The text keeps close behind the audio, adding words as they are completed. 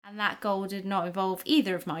And that goal did not involve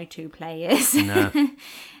either of my two players. No.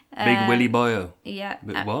 Big Willy Boyo. Yeah.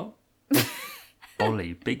 What?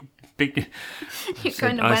 Ollie. Big. You're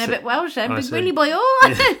going to went a bit Welsh then. Big Willy Boyo.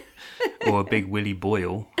 Or a Big Willy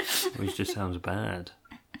Boyle, which just sounds bad.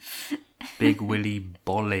 Big Willy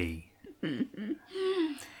Bolly.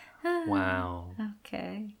 Wow.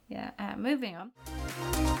 Okay. Yeah. Moving on.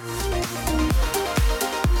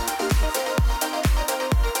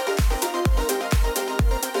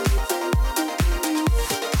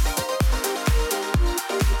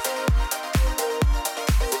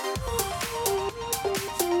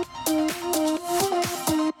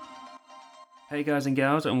 Hey guys and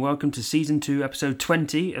gals, and welcome to Season 2, Episode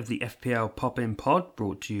 20 of the FPL Pop-In Pod,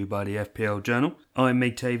 brought to you by the FPL Journal. I'm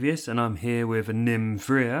Megtavius, and I'm here with Nim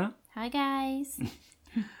Freya. Hi guys.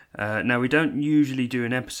 Now, we don't usually do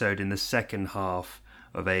an episode in the second half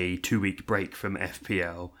of a 2-week break from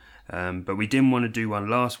FPL, but we didn't want to do one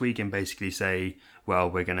last week and basically say, well,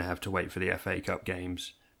 we're going to have to wait for the FA Cup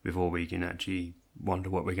games before we can actually wonder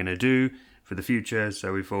what we're going to do for the future,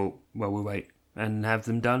 so we thought, well, we'll wait and have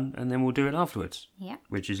them done, and then we'll do it afterwards. Yeah.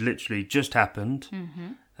 Which has literally just happened.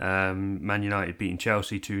 Mm-hmm. Man United beating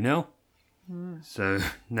Chelsea 2-0. So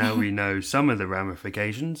now we know some of the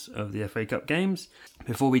ramifications of the FA Cup games.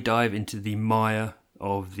 Before we dive into the mire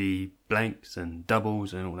of the blanks and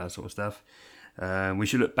doubles and all that sort of stuff, we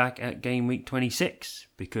should look back at game week 26,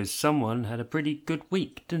 because someone had a pretty good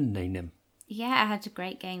week, didn't they, Nim? Yeah, I had a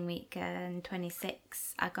great game week in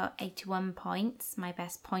 26. I got 81 points, my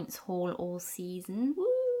best points haul all season. Woo!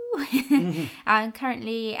 I'm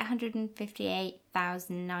currently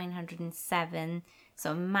 158,907,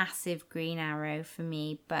 so a massive green arrow for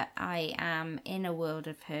me, but I am in a world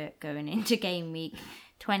of hurt going into game week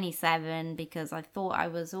 27 because I thought I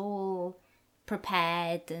was all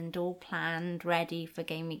prepared and all planned, ready for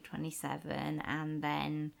game week 27, and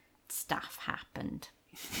then stuff happened.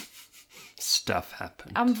 Stuff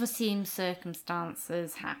happened. Unforeseen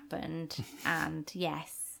circumstances happened, and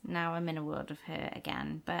yes, now I'm in a world of hurt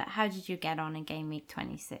again. But how did you get on in game week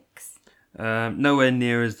 26? Nowhere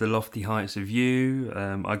near as the lofty heights of you.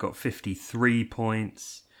 I got 53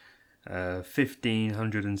 points,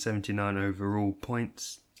 1,579 overall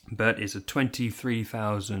points, but it's a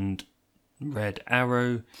 23,000 red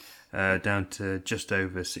arrow, down to just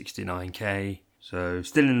over 69k. So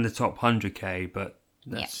still in the top 100k, but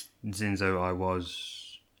that's since though I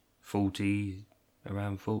was 42.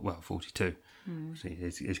 See,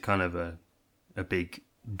 it's kind of a big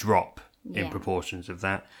drop in proportions of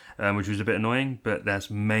that, which was a bit annoying, but that's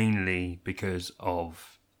mainly because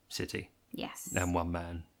of City. Yes. And one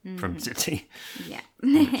man from City. Yeah.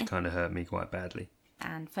 Which kind of hurt me quite badly.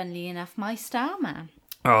 And funnily enough, my star man.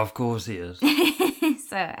 Oh, of course he is.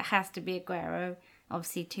 So it has to be Aguero.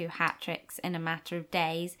 Obviously 2 hat-tricks in a matter of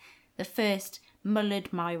days. The first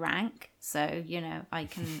mullered my rank, so I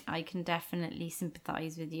can definitely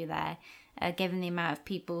sympathise with you there, given the amount of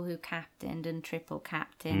people who captained and triple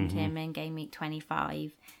captained him in game week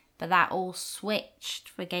 25. But that all switched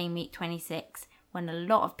for game week 26 when a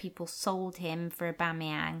lot of people sold him for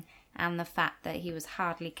Aubameyang, and the fact that he was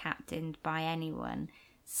hardly captained by anyone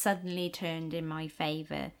suddenly turned in my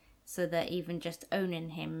favour, so that even just owning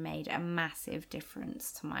him made a massive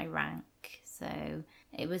difference to my rank. So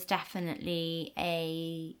it was definitely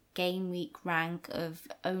a game week rank of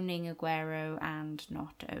owning Aguero and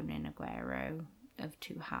not owning Aguero, of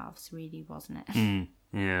 2 halves, really, wasn't it?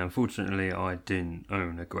 Yeah, unfortunately I didn't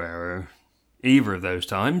own Aguero either of those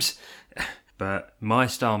times. But my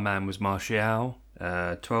star man was Martial,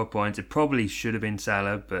 12 points. It probably should have been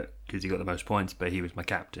Salah, but because he got the most points, but he was my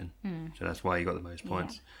captain. So that's why he got the most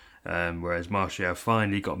points. Whereas Martial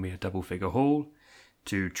finally got me a double-figure haul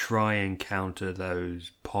to try and counter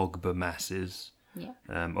those Pogba masses,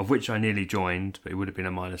 of which I nearly joined, but it would have been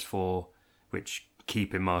a -4, which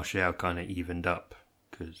keeping Martial kind of evened up,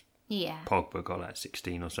 because Pogba got like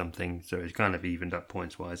 16 or something, so it's kind of evened up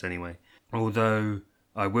points-wise anyway. Although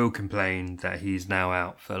I will complain that he's now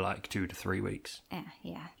out for like 2 to 3 weeks.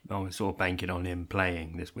 Yeah. I was sort of banking on him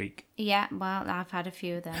playing this week. Yeah, well, I've had a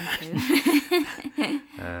few of them too.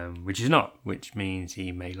 Which means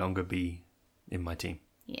he may longer be in my team.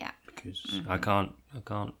 Yeah. Because I can't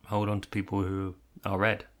hold on to people who are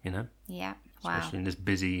red, Yeah. Wow. Especially in this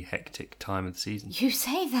busy, hectic time of the season. You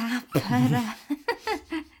say that, but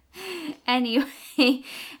anyway,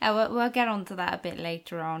 we'll get on to that a bit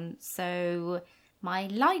later on. So my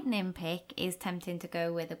lightning pick is tempting to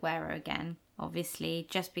go with Aguero again. Obviously,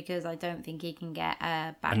 just because I don't think he can get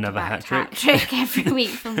a back-to-back hat-trick every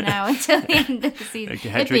week from now until the end of the season.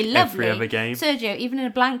 Okay, it'd be lovely. Every other game. Sergio, even in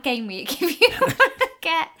a blank game week, if you want to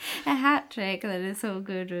get a hat-trick, then it's all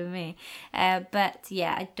good with me. But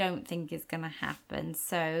yeah, I don't think it's going to happen.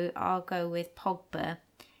 So I'll go with Pogba,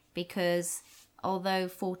 because although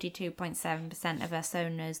 42.7% of us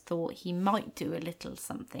owners thought he might do a little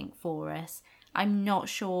something for us, I'm not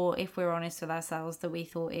sure, if we're honest with ourselves, that we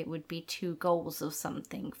thought it would be 2 goals or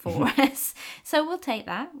something for us. So we'll take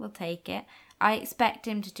that. We'll take it. I expect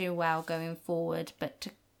him to do well going forward, but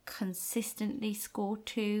to consistently score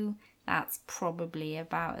 2, that's probably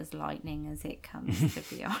about as lightning as it comes,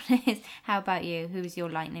 to be honest. How about you? Who's your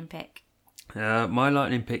lightning pick? My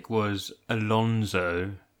lightning pick was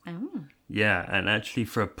Alonso. Oh. Yeah, and actually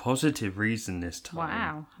for a positive reason this time.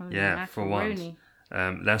 Wow. Yeah, for once.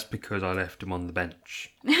 That's because I left him on the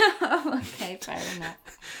bench. Okay, fair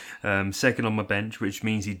enough. Second on my bench, which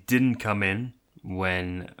means he didn't come in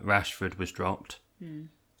when Rashford was dropped.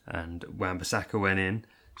 And Wan-Bissaka went in.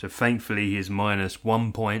 So thankfully he is minus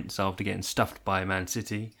 1 point after getting stuffed by Man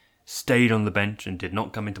City. Stayed on the bench and did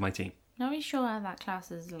not come into my team. Not really sure how that class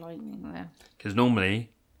is lightning though. Because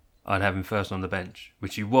normally I'd have him first on the bench,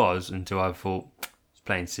 which he was until I thought, he's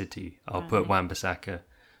playing City. I'll put Wan-Bissaka,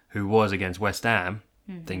 who was against West Ham,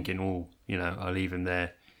 thinking, I'll leave him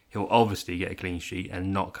there. He'll obviously get a clean sheet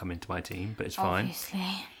and not come into my team, but it's fine.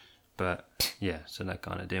 Obviously. But yeah, so that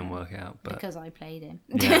kind of didn't work out. But Because I played him.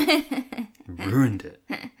 Yeah, ruined it.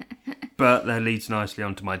 But that leads nicely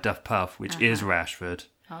onto my Duff Puff, which is Rashford,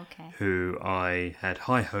 who I had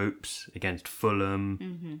high hopes against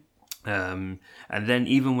Fulham. And then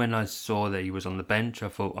even when I saw that he was on the bench, I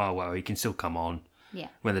thought, oh, well, he can still come on. Yeah.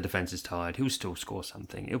 When the defence is tired, he'll still score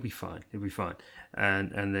something. It'll be fine.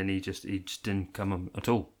 And then he just didn't come on at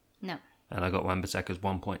all. No. And I got Wan-Bissaka's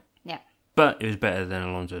 1 point. Yeah. But it was better than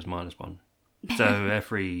Alonso's -1. So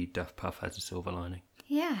every Duff Puff has a silver lining.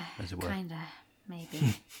 Yeah. As it were. Kinda.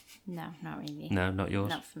 Maybe. No, not really. No, not yours?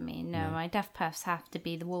 Not for me. No, my Duff Puffs have to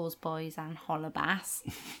be the Wolves boys and Hollebass.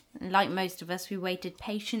 Like most of us, we waited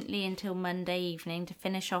patiently until Monday evening to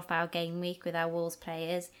finish off our game week with our Wolves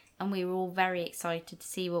players, and we were all very excited to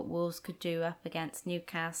see what Wolves could do up against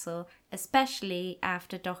Newcastle, especially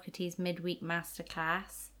after Doherty's midweek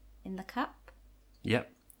masterclass in the Cup.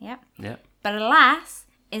 Yep. But alas,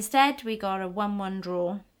 instead we got a 1-1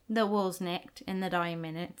 draw that Wolves nicked in the dying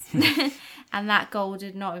minutes. And that goal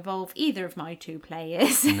did not involve either of my 2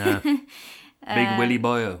 players. No. Big Willy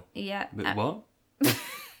Boyo. Yeah. What?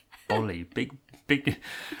 Ollie. Big.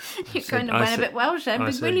 You kind of went a bit Welsh then.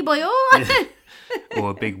 Big Willy Boyo. Or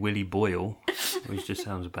a Big Willy Boyle, which just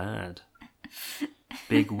sounds bad.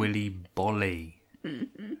 Big Willy Bolly.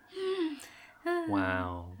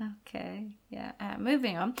 Wow. Okay, yeah.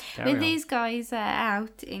 Moving on. Carry on. These guys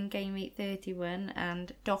out in game week 31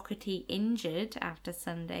 and Doherty injured after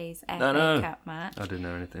Sunday's FA Cup match. I didn't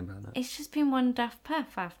know anything about that. It's just been one Duff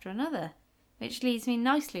Puff after another, which leads me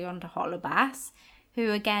nicely on to Hollebass,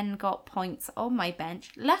 who again got points on my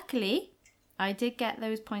bench. Luckily, I did get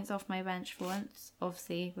those points off my bench for once,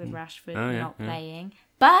 obviously with Rashford not playing.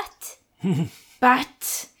 But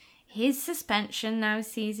his suspension now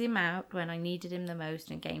sees him out when I needed him the most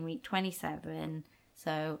in game week 27.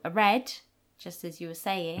 So a red, just as you were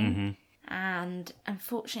saying. And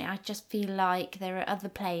unfortunately, I just feel like there are other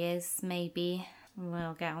players, maybe,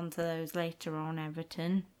 we'll get onto those later on,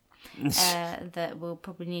 Everton, that will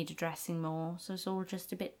probably need addressing more. So it's all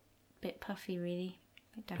just a bit puffy, really.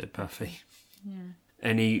 Bit puffy. Yeah.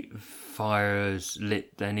 Any fires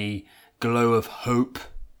lit, any glow of hope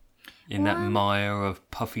in that mire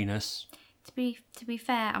of puffiness? To be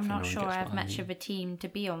fair, I'm not sure I have much of a team to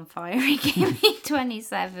be on fire in game week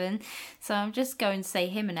 27. So I'm just going to say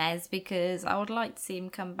Jimenez, because I would like to see him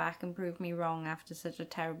come back and prove me wrong after such a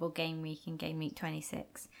terrible game week in game week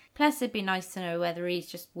 26. Plus, it'd be nice to know whether he's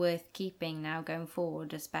just worth keeping now going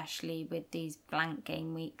forward, especially with these blank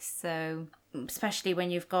game weeks. So, especially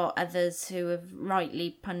when you've got others who have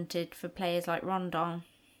rightly punted for players like Rondon,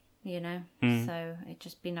 So it'd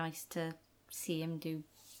just be nice to see him do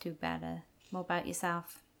better. What about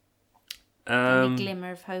yourself? Any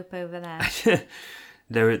glimmer of hope over there?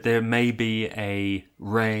 There may be a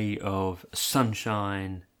ray of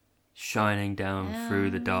sunshine shining down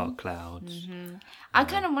through the dark clouds. I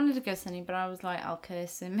kind of wanted to go Sunny, but I was like, I'll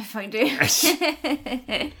curse him if I do.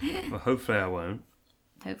 Well, hopefully I won't.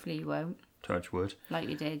 Hopefully you won't. Touch wood. Like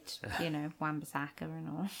you did, Wan-Bissaka and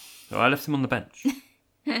all. Well, I left him on the bench.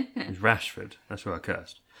 It was Rashford. That's who I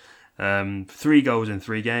cursed. 3 goals in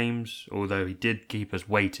 3 games, although he did keep us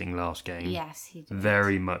waiting last game. Yes, he did.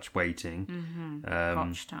 Very much waiting.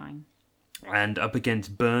 Watch time. And up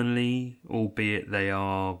against Burnley, albeit they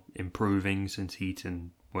are improving since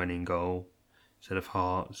Heaton went in goal instead of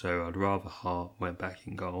Hart. So I'd rather Hart went back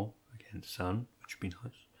in goal against Son, which would be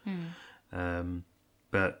nice.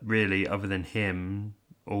 But really, other than him,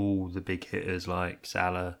 all the big hitters like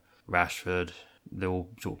Salah, Rashford, they're all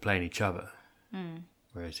sort of playing each other.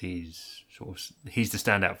 Whereas he's the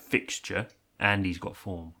standout fixture, and he's got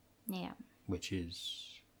form. Yeah. Which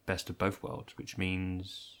is best of both worlds, which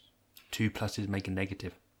means 2 pluses make a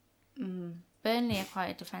negative. Burnley are quite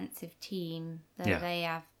a defensive team, though they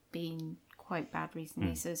have been quite bad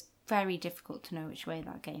recently, so it's very difficult to know which way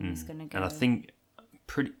that game is going to go. And I think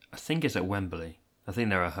it's at Wembley. I think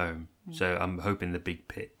they're at home, so I'm hoping the big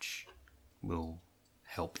pitch will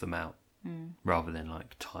help them out rather than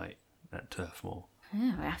like tight at Turf Moor.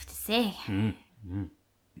 Oh, I have to see.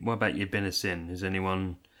 What about your bin of sin? Is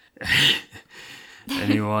anyone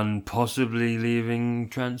possibly leaving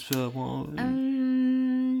transfer?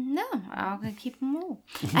 No, I'm going to keep them all.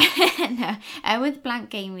 No, with blank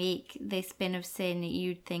game week, this bin of sin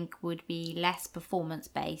you'd think would be less performance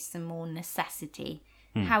based and more necessity.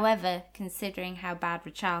 However, considering how bad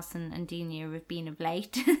Richarlison and Dino have been of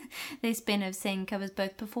late, this bin of sin covers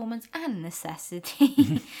both performance and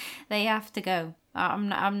necessity. They have to go.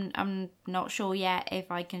 I'm not sure yet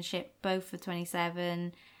if I can ship both for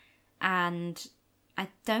 27, and I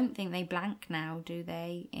don't think they blank now, do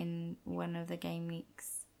they, in one of the game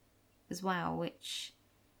weeks as well, which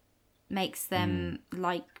makes them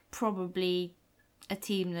like probably a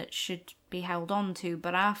team that should be held on to.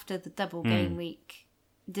 But after the double game week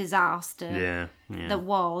disaster that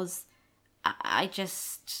was, I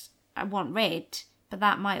want rid. But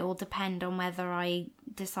that might all depend on whether I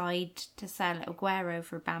decide to sell Aguero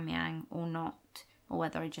for Aubameyang or not, or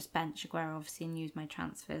whether I just bench Aguero obviously and use my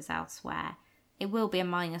transfers elsewhere. It will be a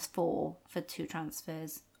 -4 for 2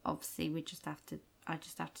 transfers. Obviously, I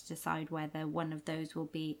just have to decide whether one of those will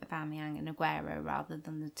be Aubameyang and Aguero rather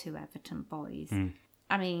than the 2 Everton boys.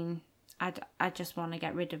 I mean, I just want to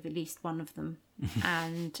get rid of at least one of them,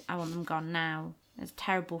 and I want them gone now. There's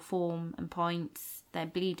terrible form and points. They're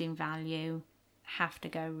bleeding value. Have to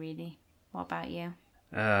go, really. What about you?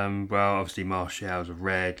 Well, obviously Martial's a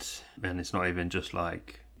red, and it's not even just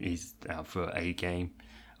like he's out for a game.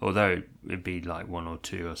 Although it'd be like 1 or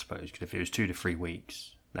 2, I suppose, because if it was 2 to 3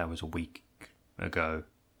 weeks, that was a week ago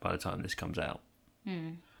by the time this comes out.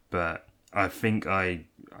 But I think I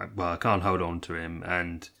can't hold on to him,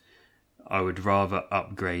 and I would rather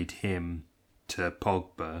upgrade him to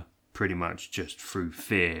Pogba pretty much just through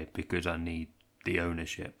fear, because I need the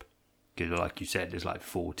ownership. Because like you said, there's like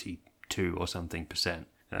 42 or something %.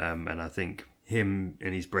 And I think him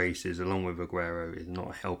in his braces along with Aguero is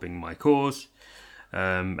not helping my cause.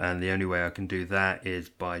 And the only way I can do that is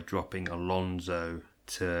by dropping Alonso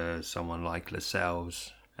to someone like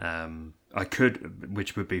Lascelles. I could,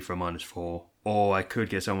 which would be for -4, or I could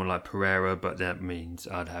get someone like Pereira, but that means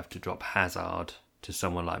I'd have to drop Hazard to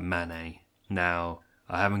someone like Mane. Now,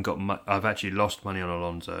 I haven't got I've actually lost money on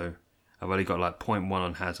Alonso. I've only got like 0.1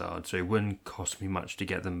 on Hazard, so it wouldn't cost me much to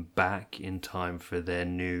get them back in time for their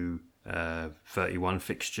new 31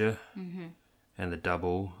 fixture. And the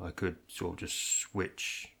double. I could sort of just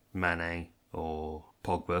switch Mane or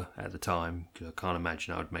Pogba at the time, because I can't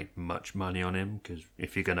imagine I would make much money on him, because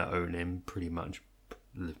if you're going to own him, pretty much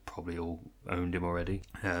they've probably all owned him already.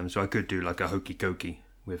 So I could do like a hokey cokey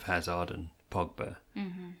with Hazard and Pogba.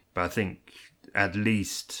 But I think at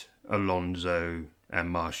least Alonso and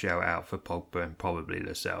Martial out for Pogba and probably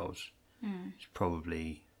Lascelles. It's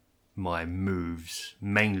probably my moves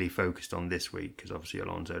mainly focused on this week, because obviously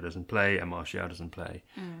Alonso doesn't play and Martial doesn't play.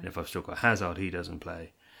 And if I've still got Hazard, he doesn't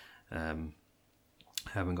play.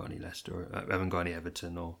 Haven't got any Leicester, haven't got any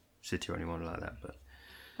Everton or City or anyone like that. But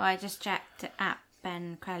I just checked at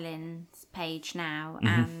Ben Crellin's page now,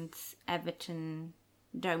 and Everton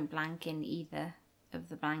don't blank in either of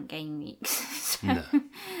the blank game weeks. So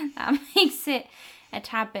that makes it a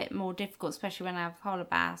tad bit more difficult, especially when I have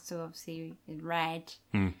Holebas, who obviously is red.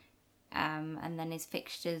 And then his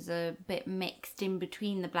fixtures are a bit mixed in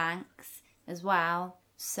between the blanks as well.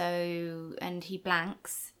 So, and he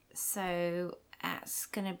blanks. So that's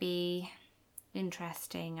going to be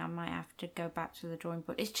interesting. I might have to go back to the drawing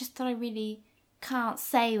board. It's just that I really can't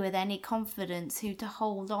say with any confidence who to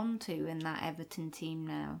hold on to in that Everton team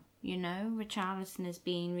now. You know, Richarlison has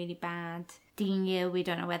been really bad. Dino, we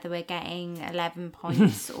don't know whether we're getting 11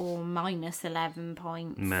 points or -11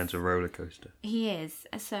 points. Man's a roller coaster. He is.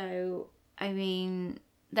 So, I mean,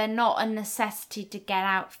 they're not a necessity to get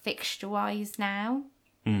out fixture-wise now.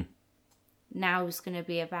 Now it's going to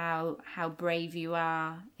be about how brave you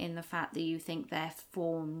are in the fact that you think their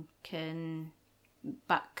form can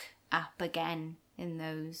buck up again in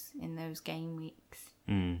those game weeks.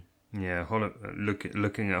 Yeah,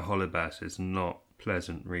 looking at Holebas is not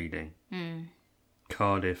pleasant reading.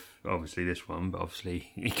 Cardiff, obviously this one, but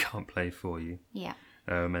obviously he can't play for you. Yeah.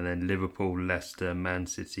 And then Liverpool, Leicester, Man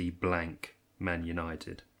City, blank, Man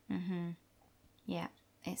United. Yeah,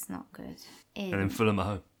 it's not good. And then Fulham at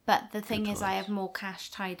home. But the thing is, I have more cash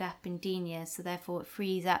tied up in Digne, so therefore it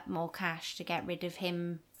frees up more cash to get rid of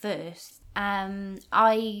him first.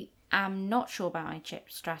 I am not sure about my chip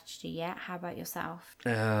strategy yet. How about yourself?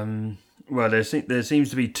 Well, there seems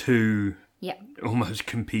to be two almost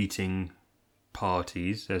competing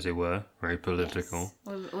parties, as it were, very political.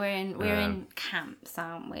 Yes. We're in camps,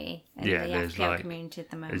 aren't we? In the there's FPL community at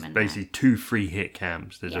the moment. There's basically two free hit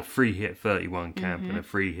camps. There's a free hit 31 camp and a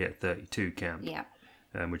free hit 32 camp. Yeah.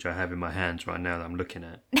 Which I have in my hands right now that I'm looking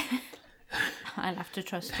at. I'll have to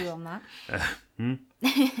trust you on that.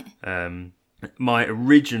 My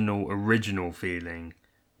original feeling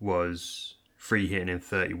was free hitting in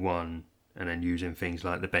 31 and then using things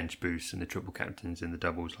like the bench boosts and the triple captains in the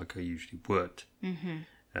doubles like I usually would.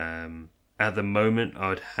 At the moment,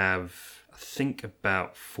 I'd have, I think,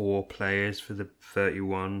 about 4 players for the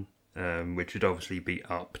 31, which would obviously be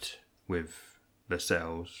upped with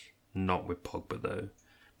Lascelles, not with Pogba though.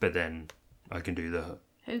 But then I can do the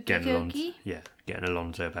getting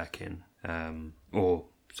Alonso back in, or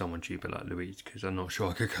someone cheaper like Luis, because I'm not sure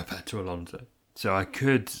I could go back to Alonso. So I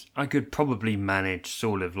could probably manage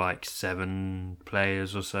sort of like 7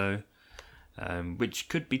 players or so, which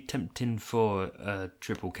could be tempting for a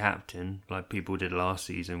triple captain like people did last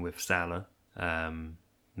season with Salah.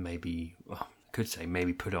 Maybe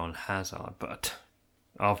put it on Hazard, but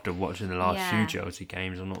after watching the last few Chelsea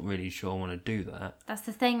games, I'm not really sure I want to do that. That's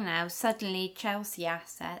the thing now. Suddenly, Chelsea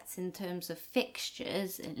assets, in terms of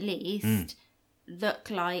fixtures at least, look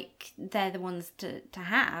like they're the ones to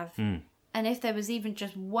have. And if there was even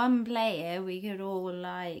just one player we could all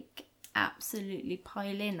absolutely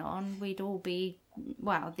pile in on, we'd all be,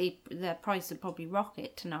 the price would probably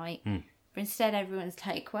rocket tonight. But instead, everyone's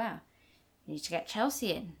like, well, you need to get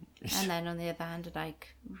Chelsea in. And then on the other hand,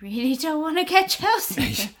 really don't want to get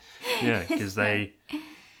Chelsea in. Yeah, because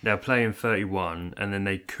they're playing 31 and then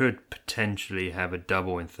they could potentially have a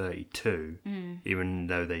double in 32, even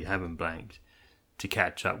though they haven't blanked, to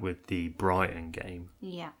catch up with the Brighton game.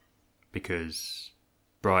 Yeah. Because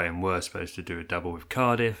Brighton were supposed to do a double with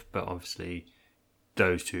Cardiff, but obviously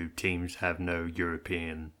those two teams have no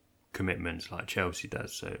European commitments like Chelsea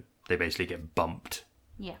does, so they basically get bumped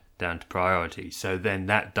down to priority. So then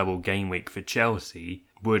that double game week for Chelsea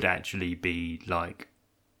would actually be like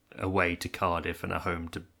away to Cardiff and a home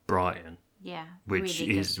to Brighton. Yeah, which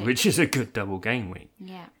really is a good double game week.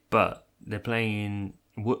 Yeah. But they're playing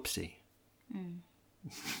whoopsie.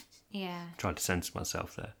 Yeah. Trying to censor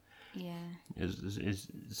myself there. Yeah.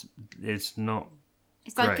 It's not.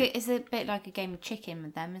 It's great. it's a bit like a game of chicken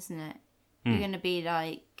with them, isn't it? You're going to be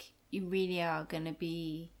you really are going to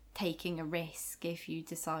be taking a risk if you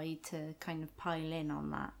decide to kind of pile in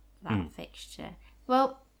on that fixture.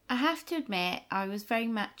 Well, I have to admit, I was very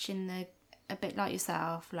much a bit like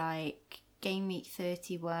yourself, game week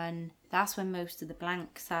 31. That's when most of the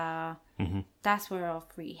blanks are. That's where our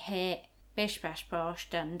free hit, bish bash bosh,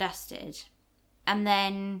 done dusted. And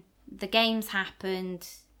then the games happened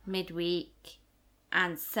midweek,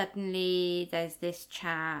 and suddenly there's this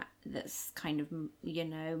chat that's kind of,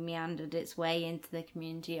 meandered its way into the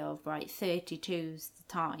community of, 32's the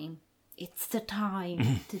time. It's the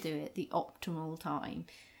time to do it, the optimal time.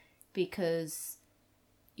 Because,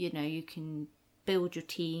 you can build your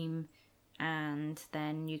team and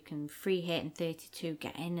then you can free hit in 32,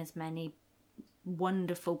 get in as many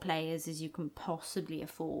wonderful players as you can possibly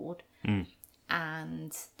afford.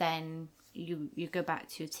 And then you go back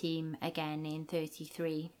to your team again in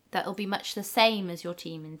 33. That'll be much the same as your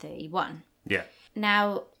team in 31. Yeah.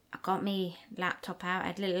 Now, I got my laptop out. I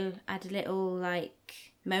had a little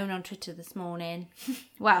moan on Twitter this morning.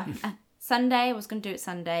 Well, Sunday, I was going to do it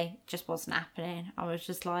Sunday. Just wasn't happening. I was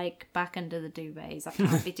just back under the duvets. I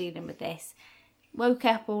can't be dealing with this. Woke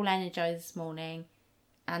up all energised this morning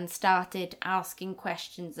and started asking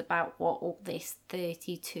questions about what all this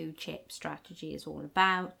 32 chip strategy is all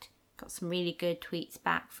about. Got some really good tweets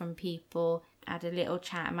back from people. Had a little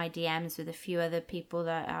chat in my DMs with a few other people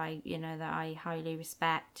that I highly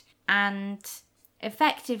respect. And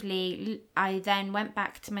effectively, I then went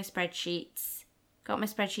back to my spreadsheets, got my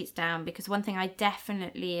spreadsheets down, because one thing I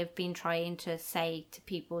definitely have been trying to say to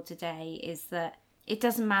people today is that it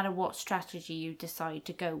doesn't matter what strategy you decide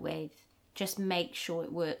to go with. Just make sure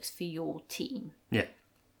it works for your team. Yeah.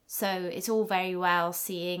 So it's all very well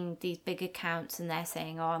seeing these big accounts and they're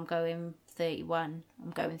saying, oh, I'm going 31,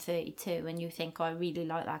 I'm going 32. And you think, oh, I really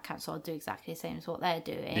like that account, so I'll do exactly the same as what they're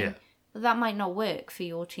doing. Yeah. that might not work for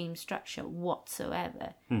your team structure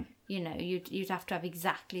whatsoever. You know, you'd have to have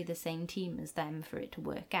exactly the same team as them for it to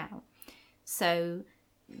work out. So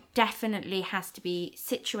definitely has to be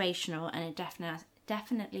situational, and it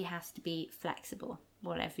definitely has to be flexible,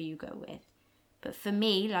 whatever you go with. But for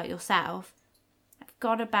me, like yourself, I've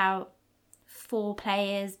got about 4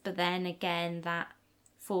 players, but then again, that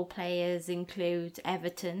 4 players includes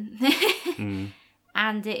Everton.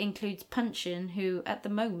 And it includes Punchin, who at the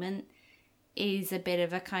moment is a bit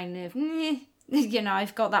of a kind of, you know,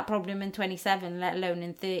 I've got that problem in 27, let alone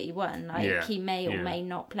in 31. Like, he may or may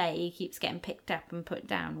not play. He keeps getting picked up and put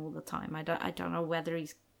down all the time. I don't know whether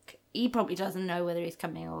he probably doesn't know whether he's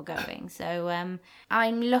coming or going. So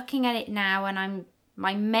I'm looking at it now, and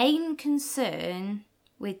my main concern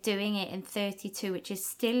with doing it in 32, which is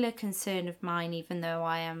still a concern of mine, even though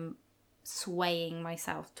I am swaying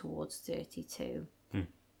myself towards 32,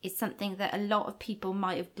 is something that a lot of people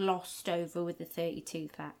might have glossed over with the 32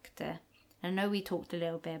 factor. I know we talked a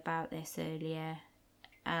little bit about this earlier,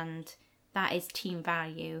 and that is team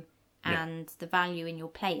value and the value in your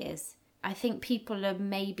players. I think people are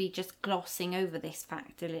maybe just glossing over this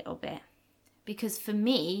fact a little bit, because for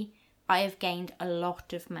me, I have gained a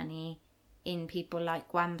lot of money in people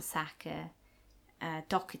like Wan-Bissaka,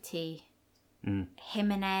 Doherty,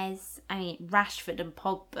 Jimenez, I mean Rashford and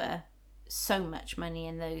Pogba. So much money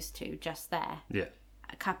in those two just there. Yeah.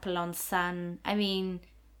 A couple on Son. I mean,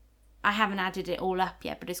 I haven't added it all up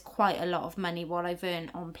yet, but it's quite a lot of money what I've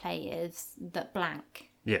earned on players that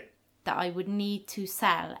blank. Yeah. That I would need to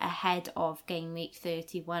sell ahead of game week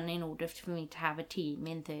 31 in order for me to have a team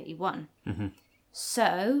in 31.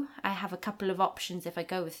 So I have a couple of options if I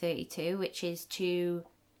go with 32, which is to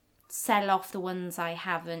sell off the ones I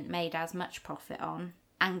haven't made as much profit on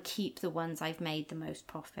and keep the ones I've made the most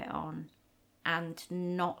profit on, and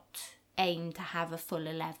not aim to have a full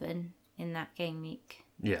 11 in that game week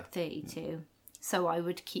 32. So I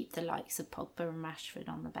would keep the likes of Pogba and Rashford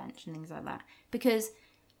on the bench and things like that. Because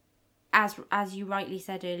as you rightly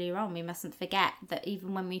said earlier on, we mustn't forget that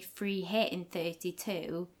even when we free hit in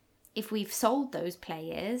 32, if we've sold those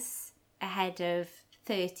players ahead of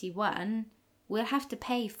 31, we'll have to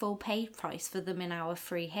pay full pay price for them in our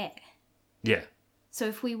free hit. Yeah. So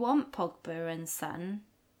if we want Pogba and Son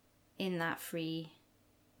in that free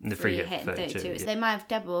hit in 32, so they might have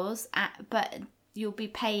doubles, but you'll be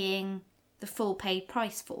paying the full paid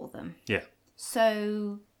price for them. Yeah.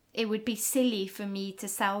 So it would be silly for me to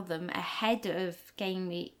sell them ahead of game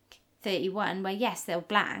week 31, where yes, they'll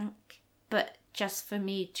blank, but just for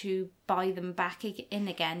me to buy them back in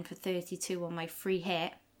again for 32 on my free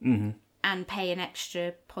hit and pay an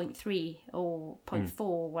extra 0.3 or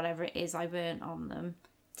 0.4, whatever it is I've earned on them,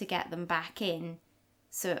 to get them back in.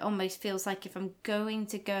 So it almost feels like if I'm going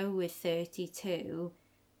to go with 32,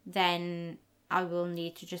 then I will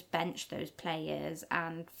need to just bench those players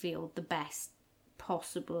and field the best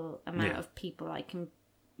possible amount of people I can,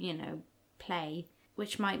 play,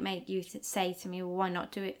 which might make you say to me, well, why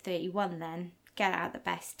not do it 31 then? Get out the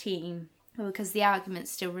best team. Well, because the argument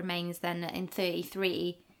still remains then that in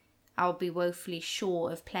 33, I'll be woefully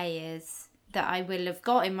short of players that I will have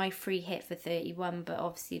got in my free hit for 31, but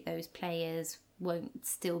obviously those players won't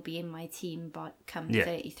still be in my team by come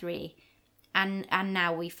 33. And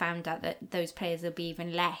now we found out that those players will be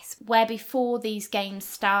even less. Where before these games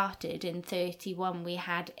started in 31, we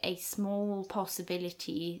had a small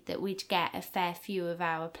possibility that we'd get a fair few of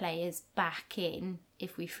our players back in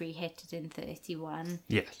if we free hitted in 31.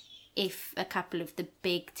 Yes. If a couple of the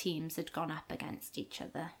big teams had gone up against each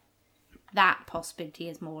other. That possibility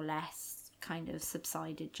is more or less kind of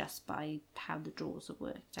subsided just by how the draws have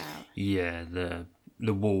worked out. Yeah,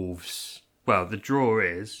 the Wolves. Well, the draw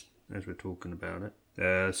is, as we're talking about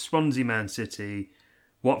it, Swansea Man City,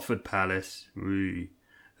 Watford Palace,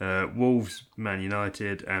 Wolves Man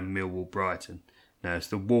United, and Millwall Brighton. Now, it's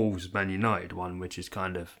the Wolves Man United one which is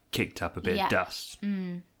kind of kicked up a bit of dust.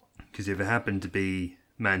 Because if it happened to be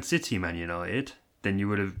Man City Man United, then you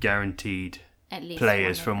would have guaranteed at least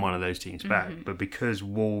players from one of those teams back. But because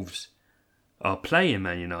Wolves are playing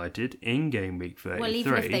Man United in game week 33... Well,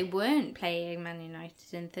 even if they weren't playing Man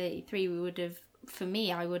United in 33, we would have... For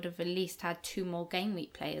me, I would have at least had 2 more game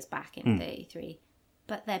week players back in 33.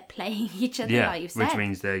 But they're playing each other, like you said. Which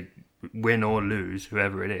means they win or lose,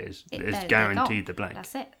 whoever it is guaranteed the blank.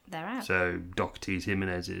 That's it. They're out. So Doherty's,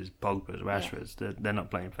 Jimenez's, Pogba's, Rashford's, they're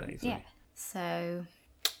not playing 33. Yeah. So,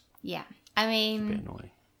 yeah. I mean... It's a bit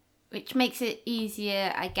annoying. Which makes it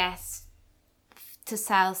easier, I guess, to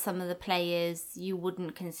sell some of the players you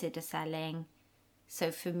wouldn't consider selling. So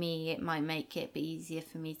for me, it might make it a bit easier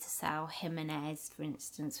for me to sell Jimenez, for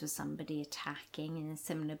instance, for somebody attacking in a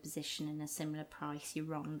similar position in a similar price. Your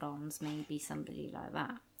Rondons, maybe somebody like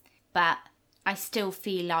that. But I still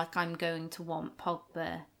feel like I'm going to want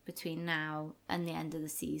Pogba between now and the end of the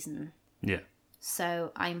season. Yeah.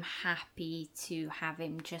 So I'm happy to have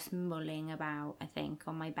him just mulling about, I think,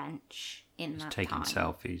 on my bench in that time. Taking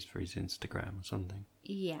selfies for his Instagram or something.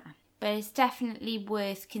 Yeah. But it's definitely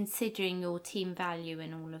worth considering your team value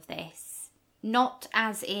in all of this. Not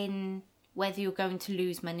as in whether you're going to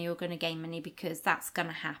lose money or going to gain money, because that's going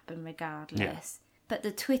to happen regardless. Yeah. But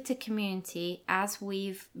the Twitter community, as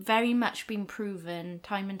we've very much been proven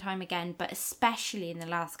time and time again, but especially in the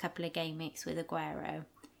last couple of game weeks with Aguero,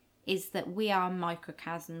 is that we are a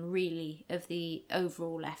microcosm, really, of the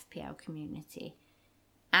overall FPL community.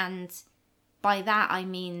 And by that I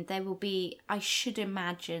mean there will be, I should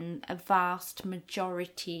imagine, a vast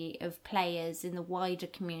majority of players in the wider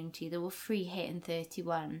community that will free hit in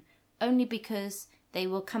 31, only because they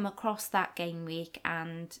will come across that game week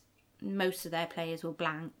and most of their players will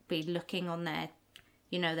be looking on their,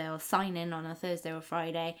 they'll sign in on a Thursday or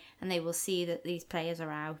Friday and they will see that these players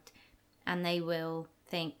are out and they will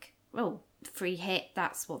think, oh, free hit,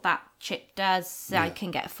 that's what that chip does. Yeah. I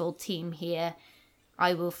can get a full team here.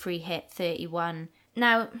 I will free hit 31.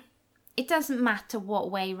 Now, it doesn't matter what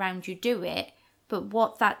way round you do it, but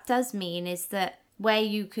what that does mean is that where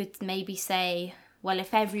you could maybe say, well,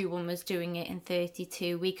 if everyone was doing it in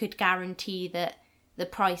 32, we could guarantee that the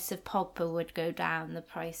price of Pogba would go down, the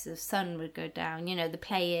price of Son would go down. The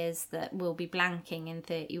players that will be blanking in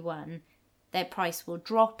 31, their price will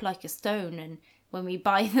drop like a stone, and when we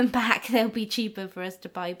buy them back, they'll be cheaper for us to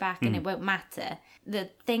buy back and it won't matter. The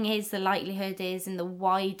thing is, the likelihood is in the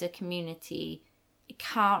wider community, you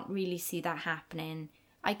can't really see that happening.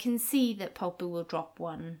 I can see that Pogba will drop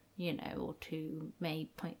 1, or 2, maybe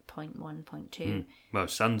 0.1, 0.2. Well,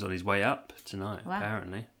 Son's on his way up tonight,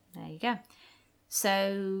 apparently. There you go.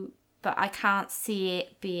 So, but I can't see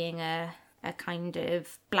it being a kind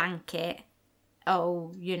of blanket,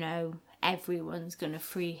 everyone's going to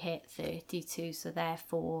free hit 32, so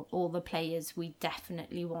therefore all the players we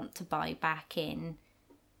definitely want to buy back in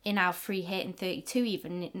our free hit in 32,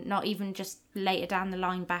 even not even just later down the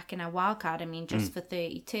line back in our wildcard, I mean just for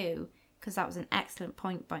 32, because that was an excellent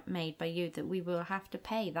point made by you, that we will have to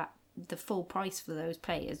pay the full price for those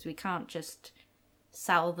players. We can't just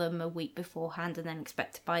sell them a week beforehand and then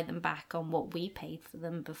expect to buy them back on what we paid for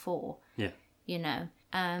them before. Yeah.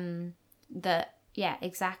 Yeah,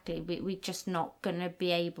 exactly. We're just not going to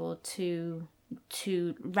be able to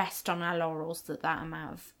rest on our laurels that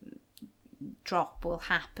amount of drop will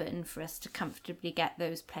happen for us to comfortably get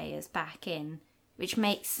those players back in, which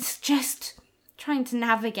makes just trying to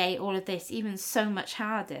navigate all of this even so much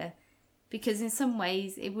harder, because in some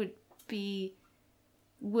ways it would be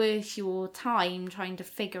worth your time trying to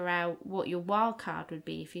figure out what your wild card would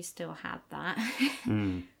be if you still had that.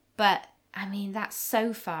 But, I mean, that's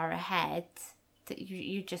so far ahead that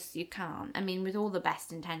you can't. I mean, with all the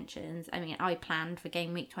best intentions, I mean, I planned for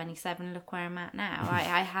game week 27, look where I'm at now.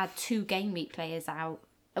 I had 2 game week players out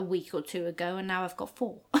a week or 2 ago, and now I've got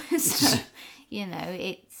 4. So,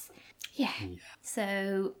 it's, yeah.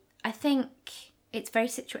 So, I think it's very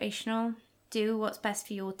situational. Do what's best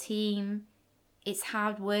for your team. It's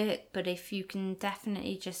hard work, but if you can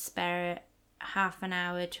definitely just spare half an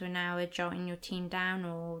hour to an hour jotting your team down,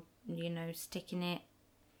 or, sticking it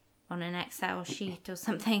on an Excel sheet or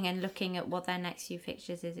something and looking at what their next few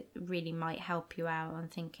fixtures is, it really might help you out on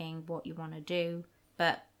thinking what you want to do.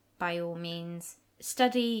 But by all means,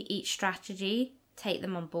 study each strategy, take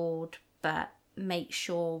them on board, but make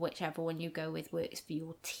sure whichever one you go with works for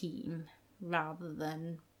your team rather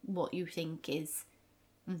than what you think is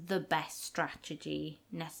the best strategy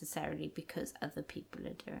necessarily because other people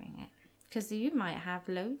are doing it. Because you might have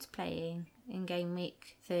loads playing in game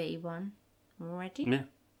week 31 already. Yeah.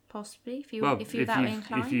 Possibly, if you're that way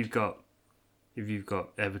inclined. If you've got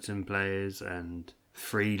Everton players and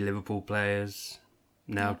 3 Liverpool players,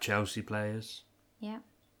 now Chelsea players. Yeah.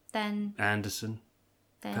 Then Anderson,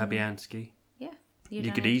 Fabianski. Yeah.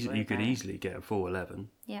 You could easily get a full 11.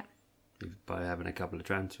 Yeah. By having a couple of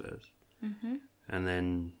transfers. Mm-hmm. And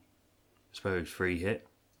then I suppose free hit,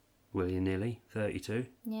 willy-nilly, 32.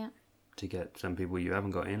 Yeah. To get some people you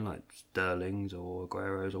haven't got in, like Sterlings or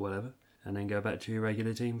Agueros or whatever. And then go back to your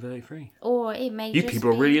regular team 33. Or it may you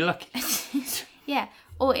people are really lucky. Yeah.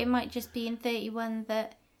 Or it might just be in 31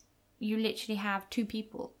 that you literally have 2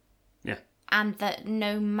 people. Yeah. And that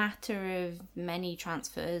no matter of many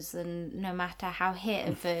transfers and no matter how hit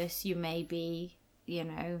averse you may be,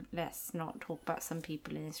 let's not talk about some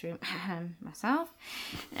people in this room, myself.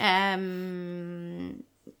 I'm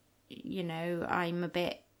a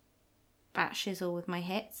bit batshizzel with my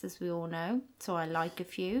hits, as we all know, so I like a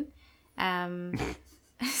few.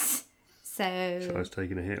 So I was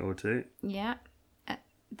taking a hit or two. Yeah.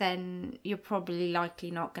 Then you're probably likely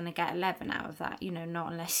not going to get 11 out of that,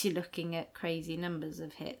 not unless you're looking at crazy numbers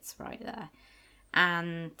of hits right there.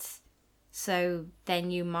 And so then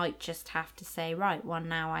you might just have to say, right, well,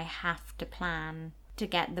 now I have to plan to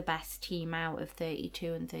get the best team out of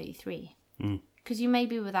 32 and 33. Because you may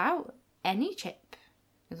be without any chip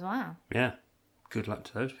as well. Yeah. Good luck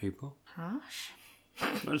to those people. Harsh.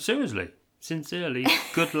 No, seriously. Sincerely,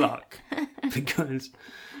 good luck. Because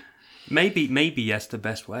maybe that's the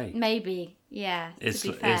best way. Maybe, yeah, to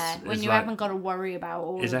be fair. When you haven't got to worry about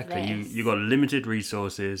all of this. Exactly. You've got limited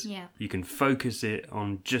resources. Yeah. You can focus it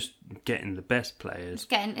on just getting the best players.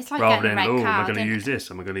 It's like rather getting than, a red card. am I going to use this?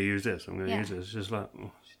 Am I going to use this? I'm going to use this. It's just like,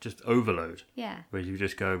 just overload. Yeah. Where you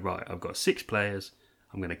just go, right, I've got 6 players.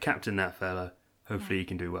 I'm going to captain that fella. Hopefully he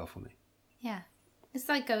can do well for me. Yeah. It's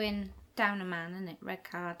like going down a man, isn't it? Red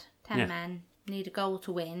card. 10 men. Need a goal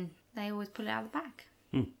to win. They always pull it out of the back.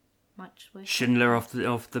 Much worse. Schindler off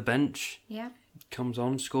the bench. Yeah. Comes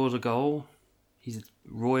on, scores a goal. He's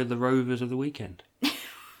Roy of the Rovers of the weekend.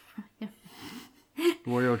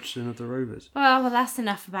 Roy Hodgson of the Rovers. Well, that's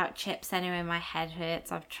enough about chips anyway. My head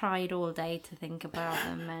hurts. I've tried all day to think about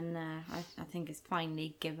them, and I think it's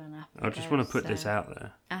finally given up. I just want to put this out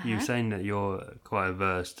there. You're saying that you're quite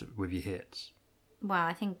averse with your hits. Well,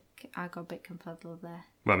 I think I got a bit confuddled there.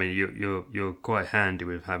 Well, I mean, you're quite handy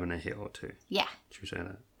with having a hit or two. Yeah. Should we say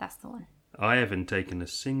that? That's the one. I haven't taken a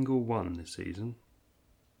single one this season.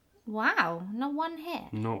 Wow, not one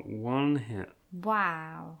hit. Not one hit.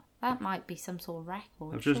 Wow, that might be some sort of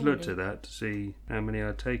record. I've just looked at that to see how many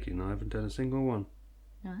I've taken. I haven't done a single one.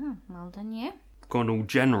 Oh, well done you. Gone all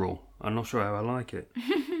general. I'm not sure how I like it.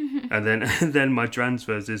 And then my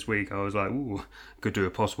transfers this week, I was like, ooh, could do a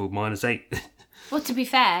possible -8. Well, to be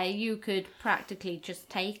fair, you could practically just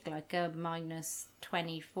take like a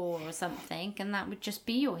 -24 or something, and that would just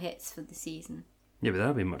be your hits for the season. Yeah, but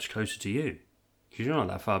that'd be much closer to you. Because you're not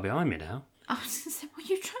that far behind me now. I was going to say, what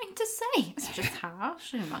are you trying to say? It's just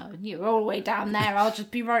harsh. You're all the way down there. I'll just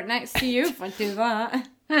be right next to you if I do that.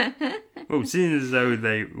 Well, seeing as though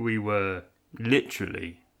we were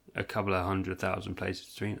literally a couple of 100,000 places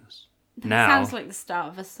between us. Now, sounds like the start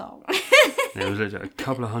of a song. There was literally a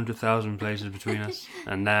couple of 100,000 places between us,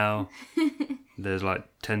 and now there's like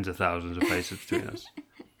tens of thousands of places between us,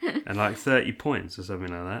 and like 30 points or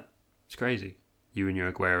something like that. It's crazy. You and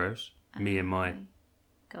your Agueros, me and my.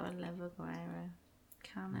 God, I love Aguero.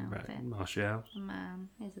 Can't help it. Martial. Man,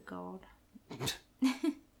 he's a god.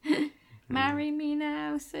 Marry me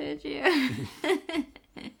now, Sergio.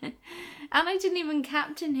 And I didn't even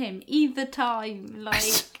captain him either time.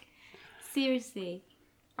 Like, seriously.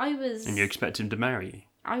 And you expect him to marry you?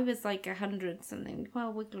 I was like 100 something.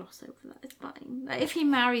 Well, we'll gloss over that. It's fine. Like, if he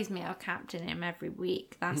marries me, I'll captain him every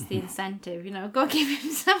week. That's the incentive, Got to give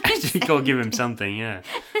him something. You got to give him something, yeah.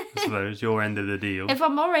 I suppose your end of the deal. If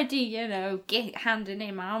I'm already, handing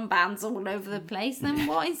him armbands all over the place, then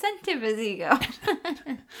what incentive has he got?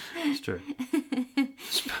 It's true. I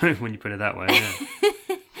suppose when you put it that way,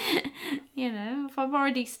 yeah. If I've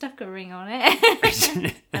already stuck a ring on it,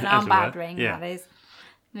 an armband ring, yeah. That is.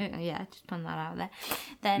 Yeah, just putting that out there.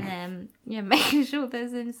 Then, making sure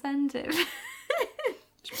there's incentive.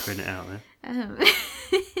 Just putting it out there.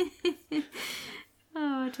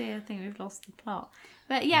 Oh dear, I think we've lost the plot.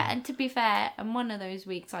 But yeah, and to be fair, on one of those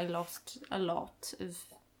weeks I lost a lot of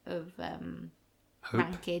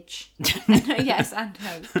rankage. Yes, and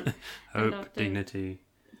hope. Hope, dignity,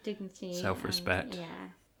 dignity, self-respect. And, yeah.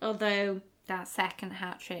 Although that second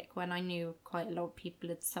hat trick, when I knew quite a lot of people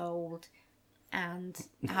had sold and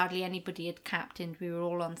hardly anybody had captained, we were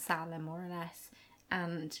all on Salah more or less.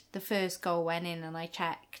 And the first goal went in, and I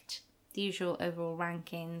checked the usual overall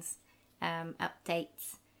rankings,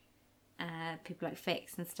 updates, people like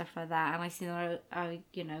Fix and stuff like that, and I seen that I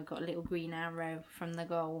got a little green arrow from the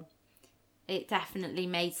goal. It definitely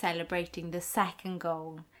made celebrating the second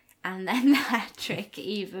goal and then the hat trick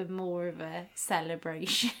even more of a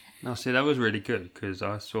celebration. No, see, that was really good because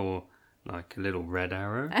I saw like a little red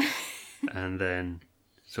arrow, and then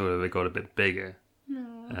sort of it got a bit bigger.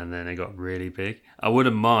 No. And then it got really big. I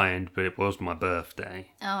wouldn't mind, but it was my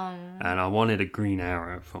birthday. Oh. And I wanted a green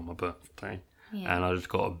arrow for my birthday. Yeah. And I just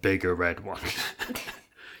got a bigger red one.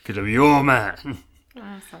 Because of your man.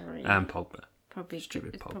 I'm sorry. And Pogba. Probably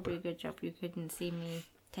a good job you couldn't see me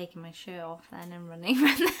taking my shirt off then and running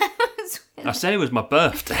around the house. I said it was my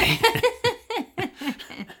birthday.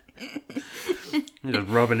 You're just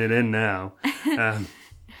rubbing it in now.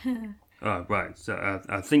 Oh, right. So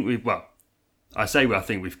I think I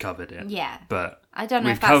think we've covered it. Yeah. But I don't know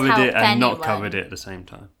we've if that's covered helped it and anyone. not covered it at the same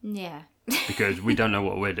time. Yeah. Because we don't know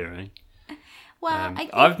what we're doing. Well,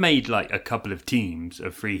 I've made like a couple of teams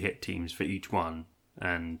of free hit teams for each one,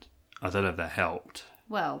 and I don't know if that helped.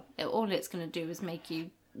 Well, all it's going to do is make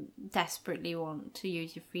you desperately want to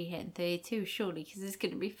use your free hit in 32, surely, because it's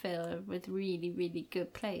going to be filled with really, really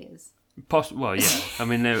good players. Well, yeah. I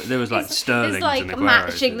mean, there was like Sterling. It's like and the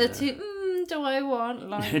matching the Guerreros, two. Do I want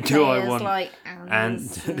like do I players want like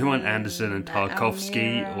Anderson, do I want Anderson and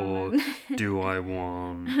Tarkovsky, or do I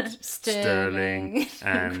want Sterling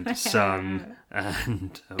and Son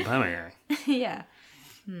and Aubameyang? Yeah.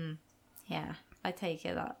 Yeah. I take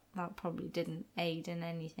it that probably didn't aid in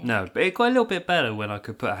anything. No, but it got a little bit better when I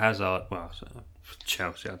could put Hazard. Well,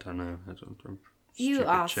 Chelsea, I don't know. You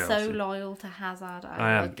are Chelsea. so loyal to Hazard.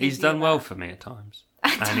 I am. He's done well for me at times.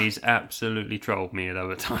 And he's absolutely trolled me at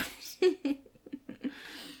other times.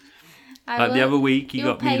 Like the other week, he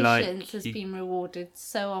got me like... Your patience has been rewarded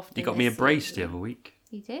so often. He got me a brace the other week.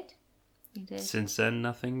 He did? He did. Since then,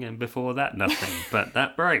 nothing. And before that, nothing. But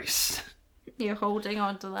that brace. You're holding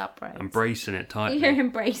on to that brace. I'm bracing it tightly. You're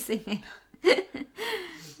embracing it.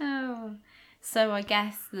 Oh. So I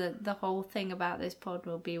guess the whole thing about this pod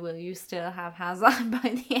will be, will you still have Hazard by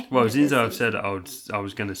the end Well, of since the I've season? said I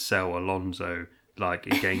was going to sell Alonso like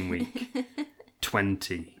in game week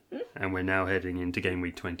 20, and we're now heading into game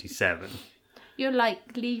week 27. You're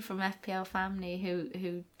like Lee from FPL Family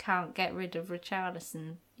who can't get rid of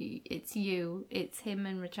Richarlison. It's him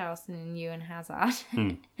and Richarlison and you and Hazard.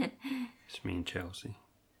 It's me and Chelsea.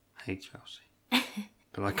 I hate Chelsea.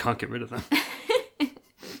 But I can't get rid of them.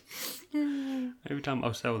 Every time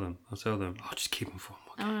I'll sell them. I'll just keep them for one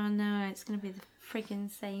more game. Oh no, it's going to be the freaking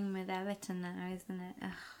same with Everton now, isn't it?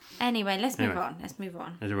 Ugh. Anyway, let's move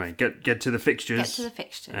on. Anyway, get to the fixtures.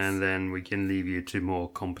 And then we can leave you to more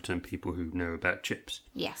competent people who know about chips.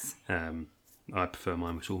 Yes. I prefer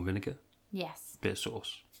mine with salt and vinegar. Yes. Bit of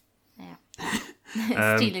sauce. Yeah.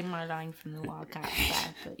 Stealing my line from the Wildcat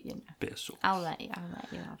there, but you know. Bit of sauce. I'll let you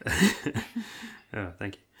have it. Oh,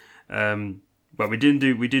 thank you. But we didn't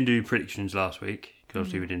do predictions last week, because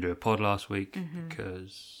obviously we didn't do a pod last week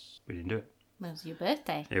because we didn't do it. It was your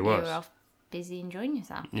birthday. It was. You were off busy enjoying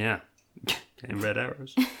yourself. Yeah, getting red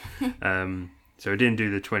arrows. So we didn't do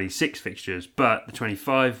the 26 fixtures, but the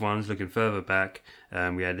 25 ones, looking further back,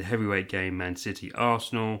 we had the heavyweight game Man City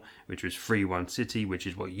Arsenal, which was 3-1 City, which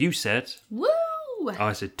is what you said. Woo!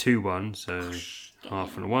 I said 2-1, so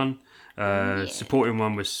half and a 1. Supporting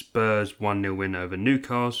one was Spurs 1-0 win over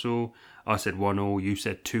Newcastle. I said 1-1, you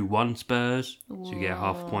said 2-1 Spurs, so you get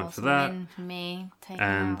half a point for that. Win for me.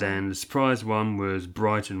 And then the surprise one was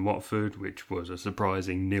Brighton Watford, which was a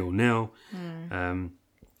surprising 0-0.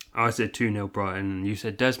 I said 2-0 Brighton, and you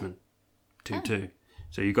said Desmond 2-2.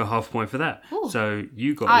 So you got half a point for that. Ooh. So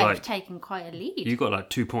you got I've taken quite a lead. You got like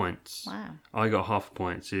 2 points. Wow. I got half a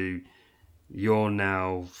point, so you're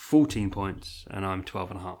now 14 points, and I'm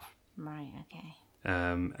 12.5. Right. Okay.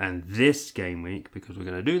 And this game week, because we're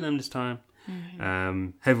going to do them this time,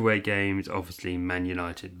 heavyweight game is obviously Man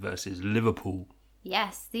United versus Liverpool.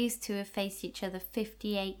 Yes, these two have faced each other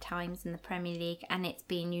 58 times in the Premier League, and it's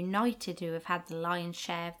been United who have had the lion's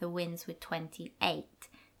share of the wins with 28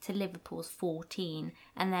 to Liverpool's 14,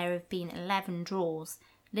 and there have been 11 draws.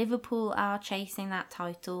 Liverpool are chasing that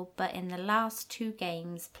title, but in the last 2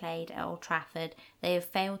 games played at Old Trafford, they have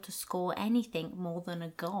failed to score anything more than a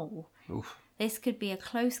goal. Oof. This could be a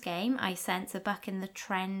close game. I sense a buck in the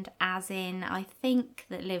trend, as in I think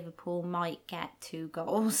that Liverpool might get 2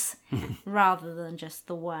 goals rather than just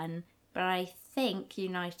the 1. But I think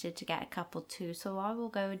United to get a couple too, so I will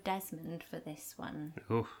go with Desmond for this one.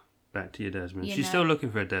 Oof. Back to your Desmond. She's still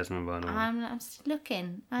looking for a Desmond, by the way. I'm still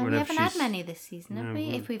looking. We haven't had many this season, have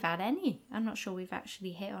we? If we've had any. I'm not sure we've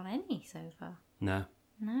actually hit on any so far. No.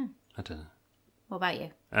 No. I don't know. What about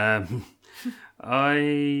you?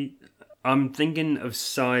 I'm thinking of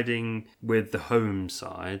siding with the home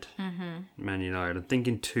side, Man United. I'm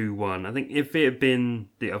thinking 2-1. I think if it had been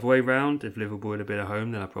the other way round, if Liverpool had been at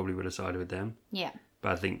home, then I probably would have sided with them. Yeah.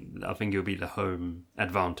 But I think it'll be the home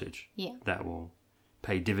advantage. Yeah. That will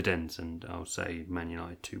pay dividends, and I'll say Man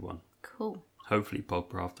United 2-1. Cool. Hopefully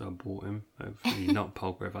Pogba after I bought him. Hopefully not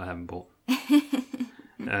Pogba if I haven't bought.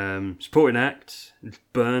 Supporting act,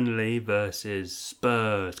 Burnley versus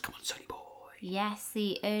Spurs. Come on, Sonny boy. Yes,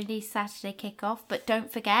 the early Saturday kickoff, but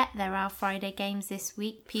don't forget there are Friday games this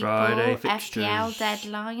week. People, Friday fixtures. FPL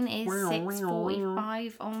deadline is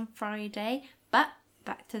 6:45 on Friday, but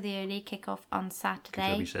back to the early kickoff on Saturday.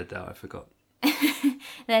 Because we said that, I forgot.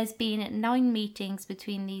 There's been 9 meetings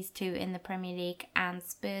between these two in the Premier League, and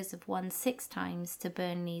Spurs have won 6 times to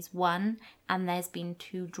Burnley's 1, and there's been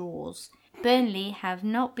 2 draws. Burnley have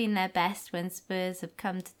not been their best when Spurs have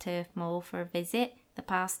come to Turf Moor for a visit. The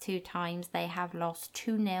past 2 times they have lost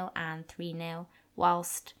 2-0 and 3-0.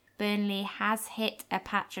 Whilst Burnley has hit a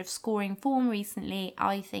patch of scoring form recently,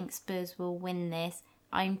 I think Spurs will win this.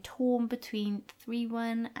 I'm torn between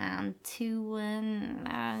 3-1 and 2-1.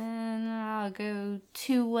 I'll go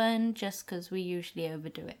 2-1 just because we usually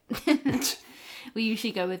overdo it. We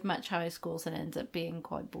usually go with much higher scores and it ends up being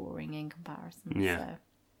quite boring in comparison. Yeah.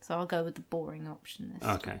 So I'll go with the boring option this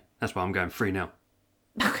Okay, that's why I'm going 3-0.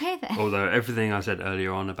 Okay then. Although everything I said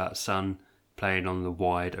earlier on about Son playing on the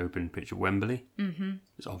wide open pitch at Wembley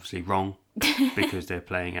is obviously wrong because they're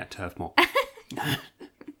playing at Turf Moor.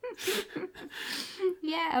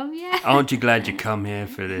 Yeah, oh yeah. Aren't you glad you come here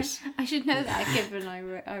for this? I should know that given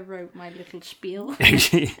I wrote my little spiel.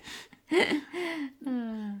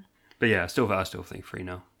 But yeah, I still think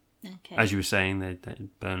 3-0. Okay. As you were saying, they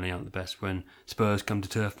Burnley aren't the best when Spurs come to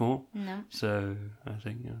Turf Moor. No. So I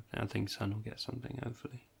think Son will get something,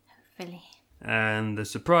 hopefully. Hopefully. And the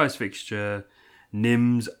surprise fixture,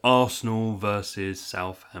 Nims Arsenal versus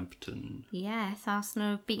Southampton. Yes,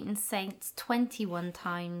 Arsenal have beaten Saints 21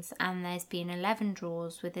 times and there's been 11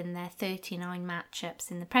 draws within their 39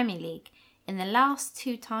 matchups in the Premier League. In the last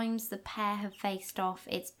 2 times the pair have faced off,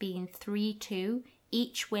 it's been 3-2,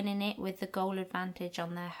 each winning it with the goal advantage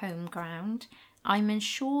on their home ground. I'm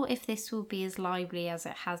unsure if this will be as lively as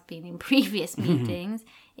it has been in previous meetings.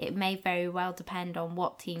 It may very well depend on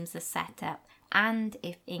what teams are set up and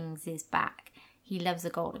if Ings is back. He loves a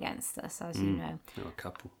goal against us, as you know. A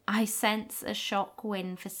couple. I sense a shock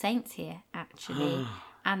win for Saints here, actually.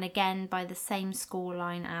 And again, by the same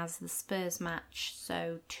scoreline as the Spurs match.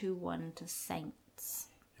 So 2-1 to Saints.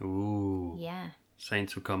 Ooh. Yeah.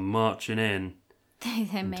 Saints will come marching in They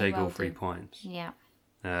and may take well all 3 do. points. Yeah.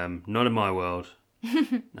 Not in my world.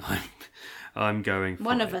 I'm going for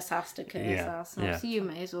One of us has to curse Arsenal, yeah. so you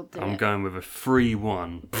may as well do I'm it. going with a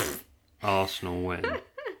 3-1 Arsenal win.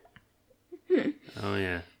 Oh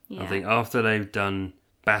yeah. I think after they've done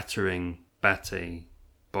battering Batty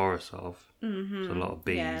Borisov, it's a lot of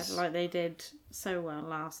B's. Yeah, like they did so well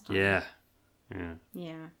last time. Yeah.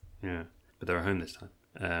 But they're at home this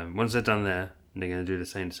time. Once they're done there, they're going to do the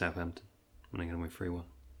same to Southampton. And they're going to win 3-1.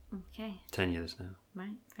 Okay. 10 years now. Right,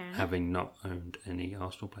 fair enough. Having not owned any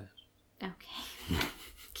Arsenal players. Okay.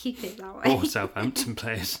 Keep it that way. Or Southampton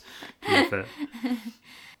players.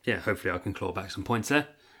 Yeah, hopefully I can claw back some points there.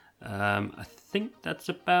 I think that's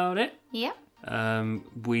about it. Yep.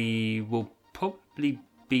 We will probably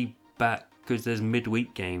be back because there's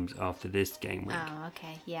midweek games after this game week. Oh,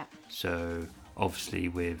 okay, yeah. So obviously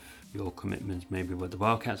with your commitments, maybe with the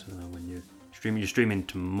Wildcats, I don't know when you're streaming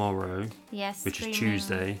tomorrow. Yes. Which is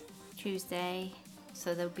Tuesday.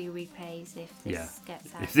 So there'll be replays if this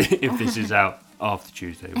gets out. If this is out after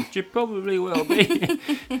Tuesday, which it probably will be,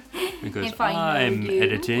 because if I'm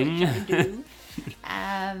editing. Which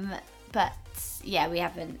I do. But yeah, we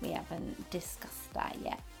haven't discussed that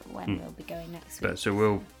yet. When we'll be going next week. But so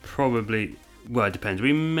we'll probably. Well, it depends.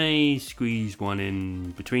 We may squeeze one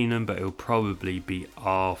in between them, but it'll probably be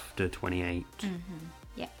after 28.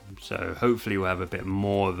 Yeah. So hopefully we'll have a bit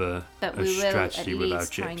more of a strategy with our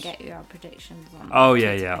chips. Try and get you our predictions on. Oh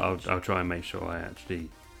yeah. I'll try and make sure I actually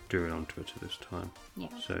do it on Twitter this time. Yeah.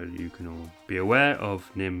 So you can all be aware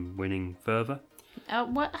of Nim winning further.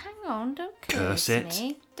 What? Hang on! Don't curse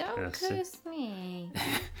me! Don't curse me!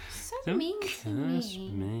 So mean to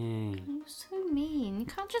me. You're so mean. You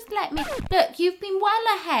can't just let me. Look, you've been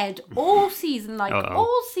well ahead all season,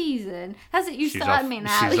 all season. That's it. You started me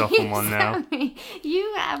now. She's off on one now.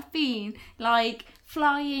 You have been like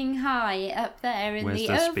flying high up there in the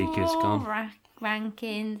overall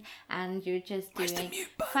rankings, and you're just doing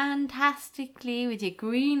fantastically with your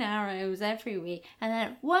green arrows every week. And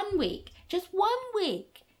then just 1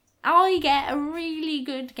 week, I get a really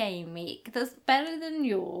good game week that's better than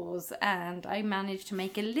yours, and I managed to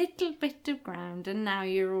make a little bit of ground, and now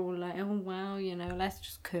you're all like, oh well, let's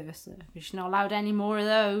just curse her. She's not allowed any more of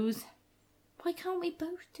those. Why can't we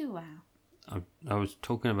both do well? I was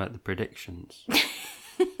talking about the predictions.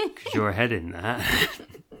 Because you're ahead in that.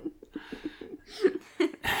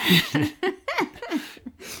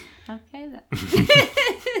 Okay then.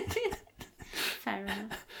 Fair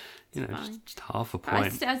enough. Just half a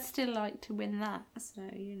point. I'd still like to win that, so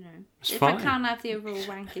It's if fine. I can't have the overall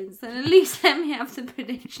rankings, then at least let me have the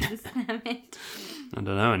predictions. Damn it. I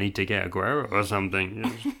don't know. I need to get Aguero or something.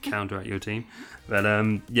 Just counteract your team. But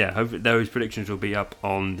hopefully those predictions will be up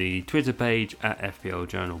on the Twitter page at FPL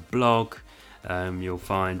Journal blog. You'll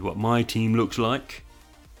find what my team looks like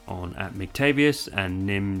on at Mictavius and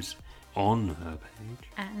Nim's on her page.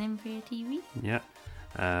 At Nympria TV. Yeah.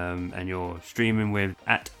 And you're streaming with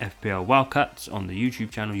at FPL Wildcats on the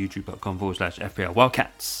YouTube channel, youtube.com/FPL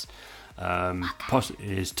Wildcats.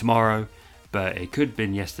 Is tomorrow, but it could have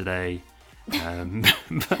been yesterday.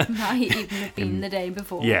 Might even have been the day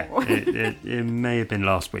before. Yeah, it may have been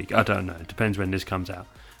last week. I don't know. It depends when this comes out.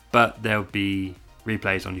 But there'll be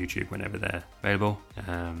replays on YouTube whenever they're available.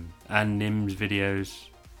 And Nim's videos,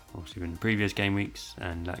 obviously in the previous game weeks,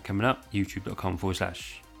 and that coming up,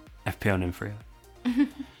 youtube.com/FPL Nympria.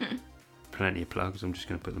 Plenty of plugs. I'm just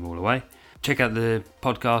going to put them all away. Check out the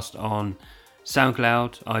podcast on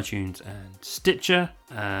SoundCloud, iTunes, and Stitcher.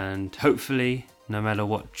 And hopefully, no matter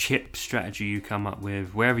what chip strategy you come up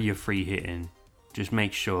with, wherever you're free hitting, just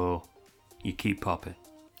make sure you keep popping.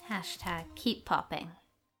 #keep popping.